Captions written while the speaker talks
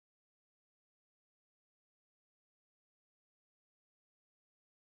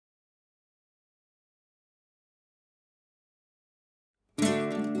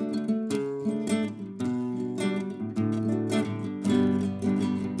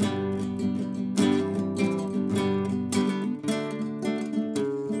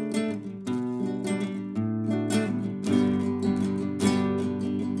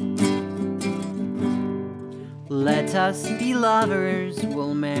us be lovers,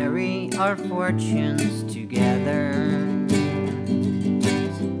 we'll marry our fortunes together.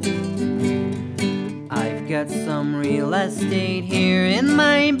 I've got some real estate here in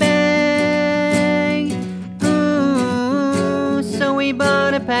my bag. Ooh, so we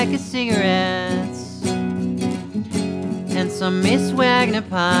bought a pack of cigarettes and some Miss Wagner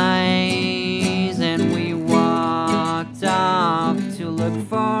pies, and we walked off to look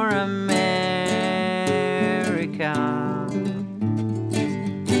for America.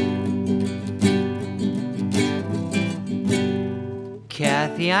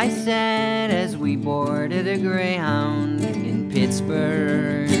 Kathy, I said as we boarded a Greyhound in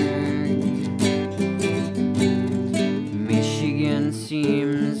Pittsburgh, Michigan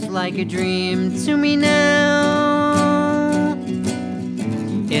seems like a dream to me now.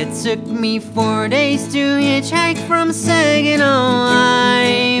 It took me 4 days to hitchhike from Saginaw.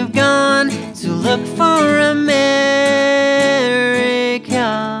 I've gone to look for America.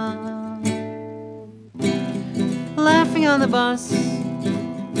 Laughing on the bus,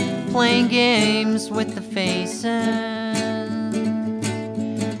 playing games with the faces.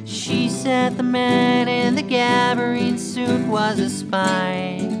 She said the man in the gabardine suit was a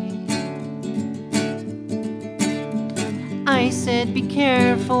spy. I said, be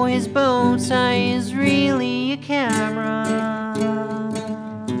careful, his bow tie is really a camera.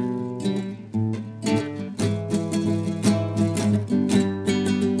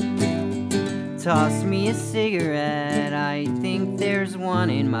 Toss me a cigarette, I think there's one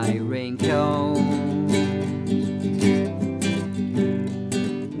in my raincoat.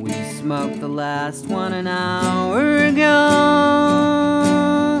 We smoked the last one an hour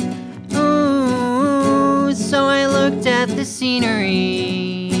ago. Ooh, so I looked at the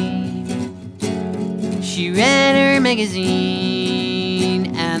scenery. She read her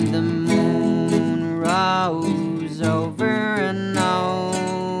magazine, and the moon rose over an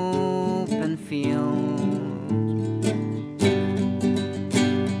open field.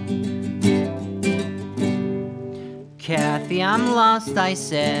 Kathy, I'm lost, I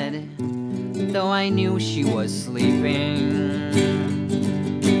said, though I knew she was sleeping.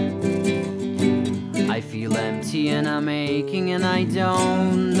 I feel empty and I'm aching and I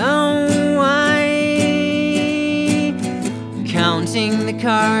don't know why. Counting the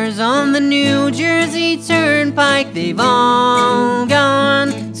cars on the New Jersey Turnpike, they've all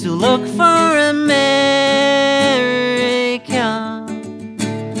gone to look for America.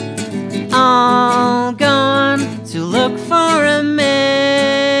 All gone to look for America.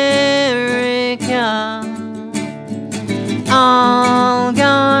 All